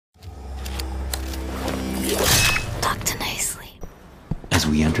As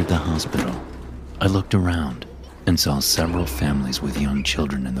we entered the hospital, I looked around and saw several families with young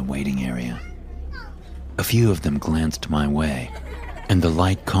children in the waiting area. A few of them glanced my way, and the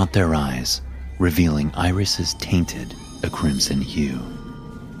light caught their eyes, revealing irises tainted a crimson hue.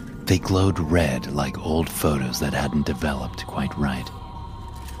 They glowed red like old photos that hadn't developed quite right.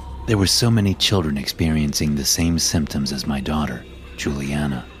 There were so many children experiencing the same symptoms as my daughter,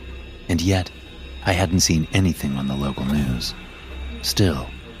 Juliana, and yet I hadn't seen anything on the local news. Still,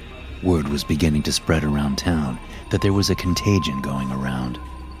 word was beginning to spread around town that there was a contagion going around,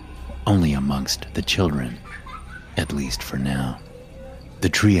 only amongst the children, at least for now. The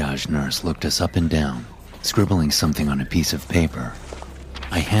triage nurse looked us up and down, scribbling something on a piece of paper.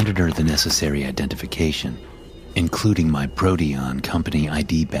 I handed her the necessary identification, including my Proteon company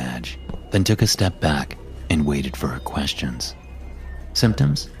ID badge, then took a step back and waited for her questions.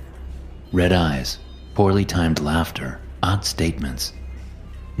 Symptoms? Red eyes, poorly timed laughter, odd statements.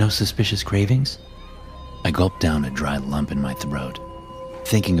 No suspicious cravings? I gulped down a dry lump in my throat,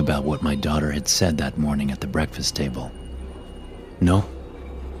 thinking about what my daughter had said that morning at the breakfast table. No,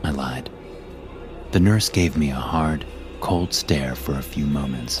 I lied. The nurse gave me a hard, cold stare for a few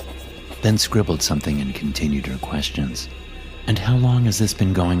moments, then scribbled something and continued her questions. And how long has this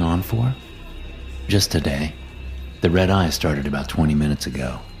been going on for? Just today. The red eye started about 20 minutes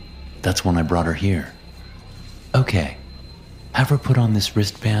ago. That's when I brought her here. Okay. Have her put on this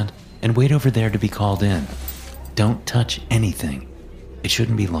wristband and wait over there to be called in. Don't touch anything. It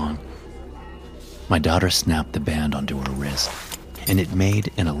shouldn't be long. My daughter snapped the band onto her wrist, and it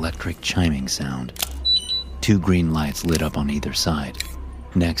made an electric chiming sound. 2 green lights lit up on either side,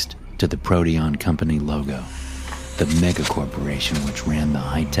 next to the Proteon company logo, the mega corporation which ran the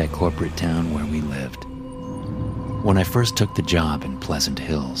high-tech corporate town where we lived. When I first took the job in Pleasant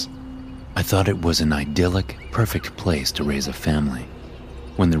Hills, I thought it was an idyllic, perfect place to raise a family.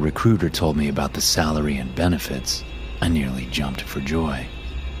 When the recruiter told me about the salary and benefits, I nearly jumped for joy.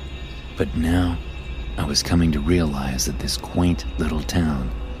 But now, I was coming to realize that this quaint little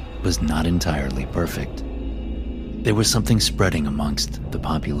town was not entirely perfect. There was something spreading amongst the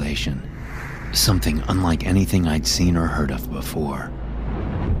population, something unlike anything I'd seen or heard of before.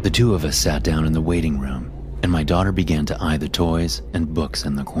 The 2 of us sat down in the waiting room, and my daughter began to eye the toys and books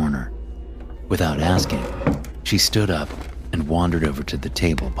in the corner. Without asking, she stood up and wandered over to the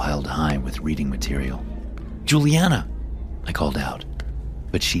table piled high with reading material. "Juliana!" I called out,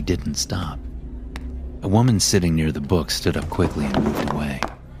 but she didn't stop. A woman sitting near the book stood up quickly and moved away,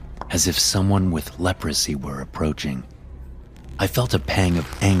 as if someone with leprosy were approaching. I felt a pang of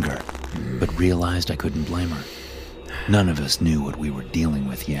anger, but realized I couldn't blame her. None of us knew what we were dealing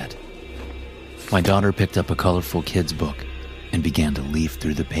with yet. My daughter picked up a colorful kid's book and began to leaf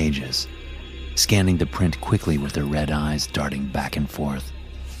through the pages, scanning the print quickly with her red eyes darting back and forth.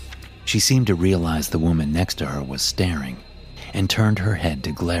 She seemed to realize the woman next to her was staring and turned her head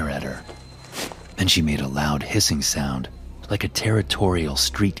to glare at her. Then she made a loud hissing sound, like a territorial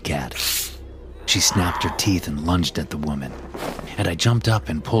street cat. She snapped her teeth and lunged at the woman, and I jumped up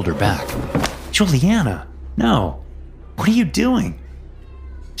and pulled her back. "Juliana, no! What are you doing?"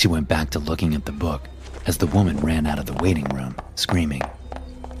 She went back to looking at the book as the woman ran out of the waiting room, screaming.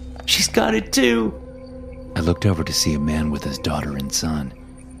 "She's got it too!" I looked over to see a man with his daughter and son.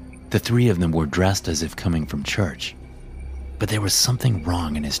 The 3 of them were dressed as if coming from church, but there was something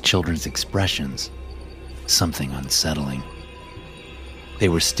wrong in his children's expressions, something unsettling. They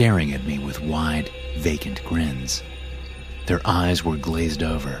were staring at me with wide, vacant grins. Their eyes were glazed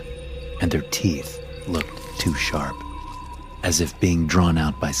over, and their teeth looked too sharp, as if being drawn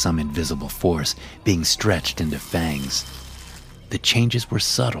out by some invisible force, being stretched into fangs. The changes were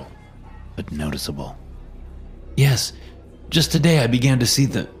subtle, but noticeable. "Yes, just today I began to see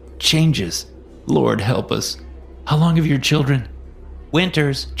the changes. Lord help us. How long have your children?"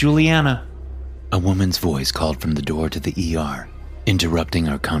 "Winters, Juliana." A woman's voice called from the door to the ER, interrupting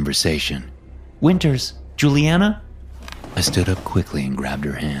our conversation. "Winters, Juliana?" I stood up quickly and grabbed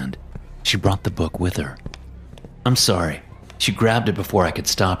her hand. She brought the book with her. "I'm sorry. She grabbed it before I could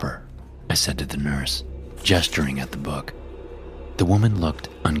stop her," I said to the nurse, gesturing at the book. The woman looked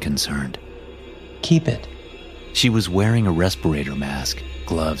unconcerned. "Keep it." She was wearing a respirator mask,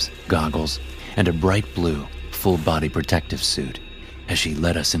 gloves, goggles, and a bright blue, full-body protective suit as she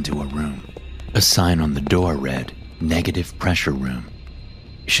led us into a room. A sign on the door read, "Negative pressure room."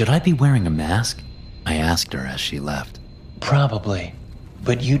 "Should I be wearing a mask?" I asked her as she left. "Probably,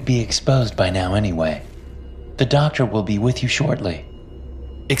 but you'd be exposed by now anyway. The doctor will be with you shortly."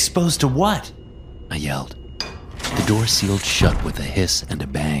 "Exposed to what?" I yelled. The door sealed shut with a hiss and a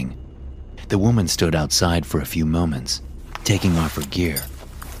bang. The woman stood outside for a few moments, taking off her gear,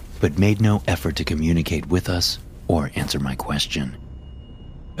 but made no effort to communicate with us or answer my question.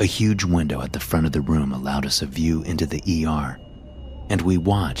 A huge window at the front of the room allowed us a view into the ER, and we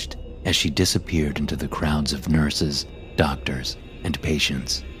watched as she disappeared into the crowds of nurses, doctors, and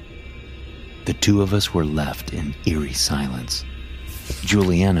patients. The two of us were left in eerie silence.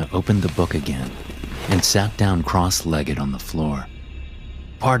 Juliana opened the book again and sat down cross-legged on the floor.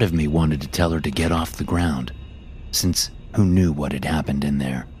 Part of me wanted to tell her to get off the ground, since who knew what had happened in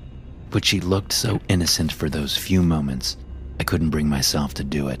there? But she looked so innocent for those few moments, I couldn't bring myself to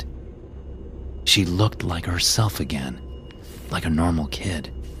do it. She looked like herself again, like a normal kid,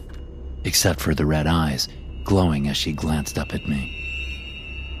 except for the red eyes glowing as she glanced up at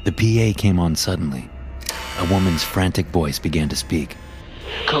me. The PA came on suddenly. A woman's frantic voice began to speak.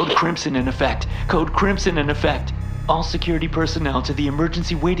 Code Crimson in effect! Code Crimson in effect! All security personnel to the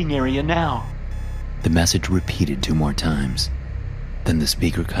emergency waiting area now! The message repeated 2 more times. Then the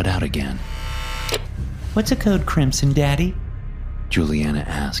speaker cut out again. What's a Code Crimson, Daddy? Juliana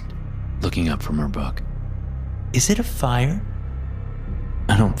asked, looking up from her book. Is it a fire?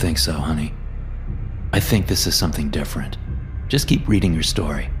 I don't think so, honey. I think this is something different. Just keep reading your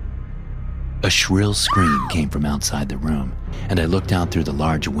story. A shrill scream came from outside the room, and I looked out through the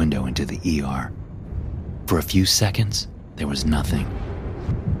large window into the ER. For a few seconds, there was nothing.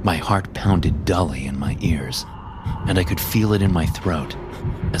 My heart pounded dully in my ears, and I could feel it in my throat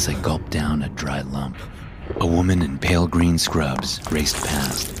as I gulped down a dry lump. A woman in pale green scrubs raced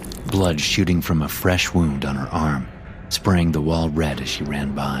past, blood shooting from a fresh wound on her arm, spraying the wall red as she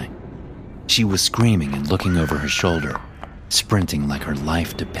ran by. She was screaming and looking over her shoulder, sprinting like her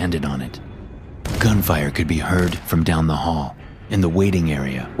life depended on it. Gunfire could be heard from down the hall, in the waiting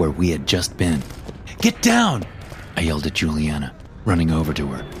area where we had just been. "Get down!" I yelled at Juliana, running over to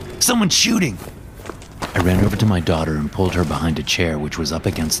her. "Someone's shooting!" I ran over to my daughter and pulled her behind a chair which was up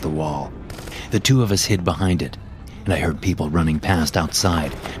against the wall. The two of us hid behind it, and I heard people running past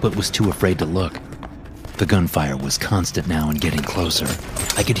outside, but was too afraid to look. The gunfire was constant now and getting closer.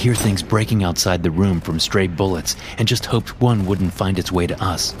 I could hear things breaking outside the room from stray bullets and just hoped one wouldn't find its way to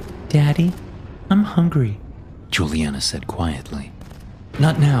us. Daddy, I'm hungry, Juliana said quietly.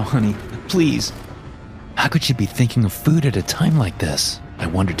 "Not now, honey. Please." How could she be thinking of food at a time like this? I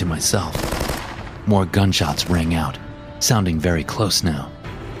wondered to myself. More gunshots rang out, sounding very close now.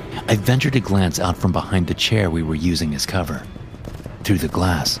 I ventured a glance out from behind the chair we were using as cover. Through the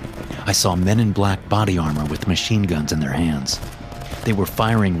glass, I saw men in black body armor with machine guns in their hands. They were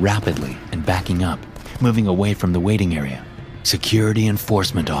firing rapidly and backing up, moving away from the waiting area. Security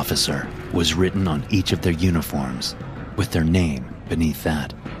Enforcement Officer was written on each of their uniforms, with their name beneath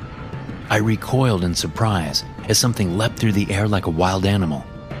that. I recoiled in surprise as something leapt through the air like a wild animal,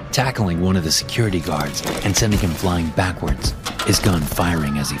 tackling one of the security guards and sending him flying backwards, his gun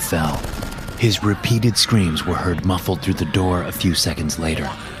firing as he fell. His repeated screams were heard muffled through the door a few seconds later.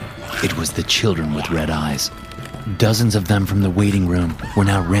 It was the children with red eyes. Dozens of them from the waiting room were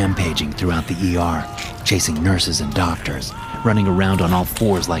now rampaging throughout the ER, chasing nurses and doctors, running around on all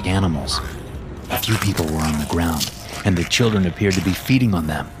fours like animals. A few people were on the ground, and the children appeared to be feeding on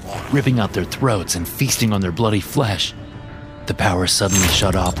them, ripping out their throats and feasting on their bloody flesh. The power suddenly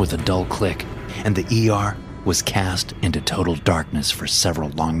shut off with a dull click, and the ER was cast into total darkness for several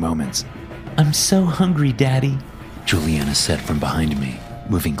long moments. I'm so hungry, Daddy, Juliana said from behind me,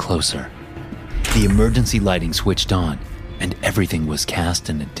 moving closer. The emergency lighting switched on, and everything was cast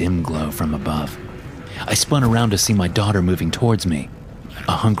in a dim glow from above. I spun around to see my daughter moving towards me,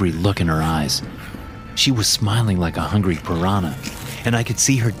 a hungry look in her eyes. She was smiling like a hungry piranha, and I could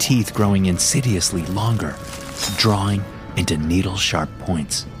see her teeth growing insidiously longer, drawing into needle-sharp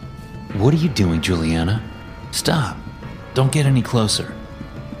points. "What are you doing, Juliana? Stop. Don't get any closer."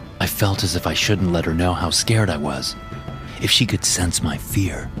 I felt as if I shouldn't let her know how scared I was. If she could sense my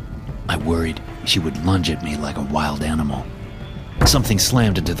fear, I worried she would lunge at me like a wild animal. Something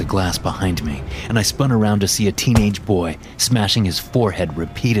slammed into the glass behind me, and I spun around to see a teenage boy smashing his forehead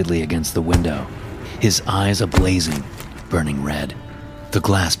repeatedly against the window, his eyes ablazing, burning red. The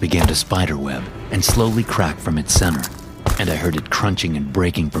glass began to spiderweb and slowly crack from its center, and I heard it crunching and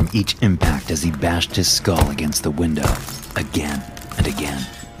breaking from each impact as he bashed his skull against the window, again and again.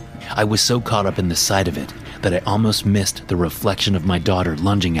 I was so caught up in the sight of it that I almost missed the reflection of my daughter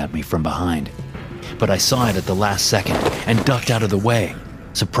lunging at me from behind. But I saw it at the last second and ducked out of the way,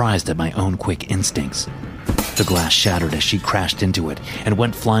 surprised at my own quick instincts. The glass shattered as she crashed into it and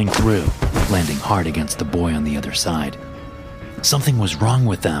went flying through, landing hard against the boy on the other side. Something was wrong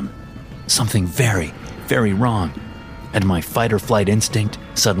with them. Something very, very wrong. And my fight-or-flight instinct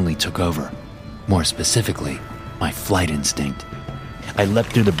suddenly took over. More specifically, my flight instinct. I leapt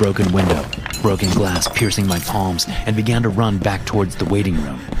through the broken window, broken glass piercing my palms, and began to run back towards the waiting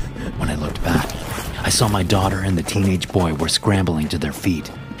room. When I looked back, I saw my daughter and the teenage boy were scrambling to their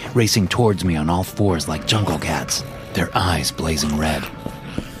feet, racing towards me on all fours like jungle cats, their eyes blazing red.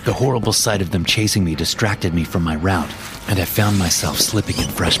 The horrible sight of them chasing me distracted me from my route, and I found myself slipping in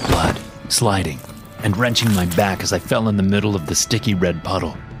fresh blood, sliding, and wrenching my back as I fell in the middle of the sticky red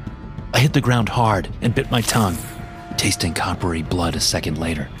puddle. I hit the ground hard and bit my tongue, tasting coppery blood a second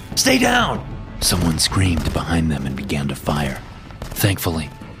later. "Stay down!" Someone screamed behind them and began to fire. Thankfully,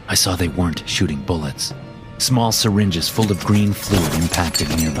 I saw they weren't shooting bullets. Small syringes full of green fluid impacted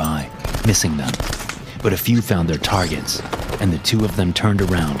nearby, missing them. But a few found their targets, and the two of them turned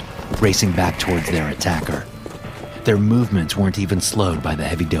around, racing back towards their attacker. Their movements weren't even slowed by the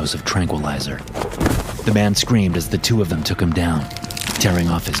heavy dose of tranquilizer. The man screamed as the two of them took him down, tearing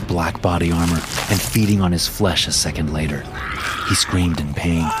off his black body armor and feeding on his flesh a second later. He screamed in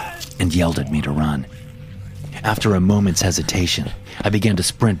pain and yelled at me to run. After a moment's hesitation, I began to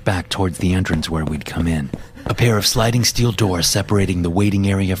sprint back towards the entrance where we'd come in, a pair of sliding steel doors separating the waiting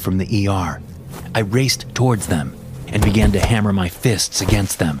area from the ER. I raced towards them and began to hammer my fists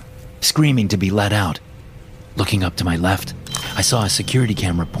against them, screaming to be let out. Looking up to my left, I saw a security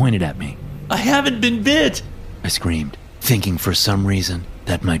camera pointed at me. I haven't been bit! I screamed, thinking for some reason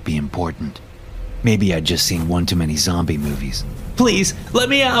that might be important. Maybe I'd just seen one too many zombie movies. Please, let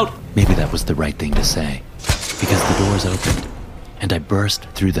me out! Maybe that was the right thing to say, because the doors opened, and I burst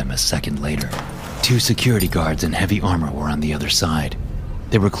through them a second later. Two security guards in heavy armor were on the other side.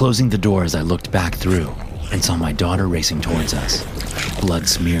 They were closing the door as I looked back through and saw my daughter racing towards us, blood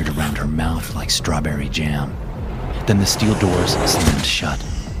smeared around her mouth like strawberry jam. Then the steel doors slammed shut.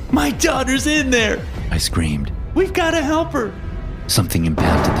 My daughter's in there! I screamed. We've got to help her! Something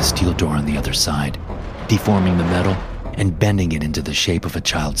impacted the steel door on the other side, deforming the metal and bending it into the shape of a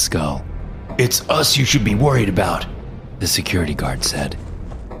child's skull. "It's us you should be worried about," the security guard said.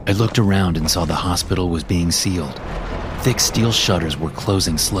 I looked around and saw the hospital was being sealed. Thick steel shutters were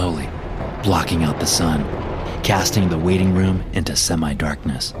closing slowly, blocking out the sun, casting the waiting room into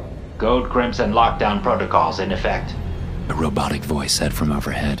semi-darkness. Code Crimson lockdown protocols in effect. A robotic voice said from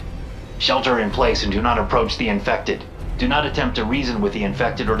overhead. Shelter in place and do not approach the infected. Do not attempt to reason with the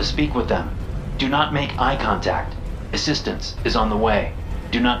infected or to speak with them. Do not make eye contact. Assistance is on the way.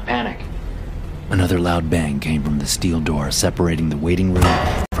 Do not panic. Another loud bang came from the steel door separating the waiting room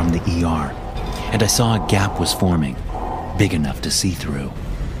from the ER, and I saw a gap was forming, big enough to see through.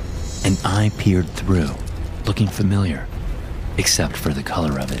 An eye peered through, looking familiar, except for the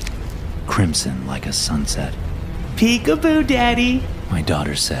color of it, crimson like a sunset. Peekaboo, Daddy! My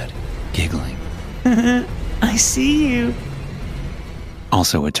daughter said, giggling. I see you.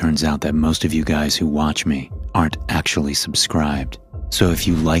 Also, it turns out that most of you guys who watch me aren't actually subscribed. So if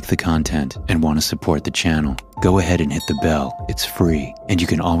you like the content and want to support the channel, go ahead and hit the bell. It's free, and you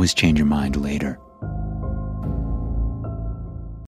can always change your mind later.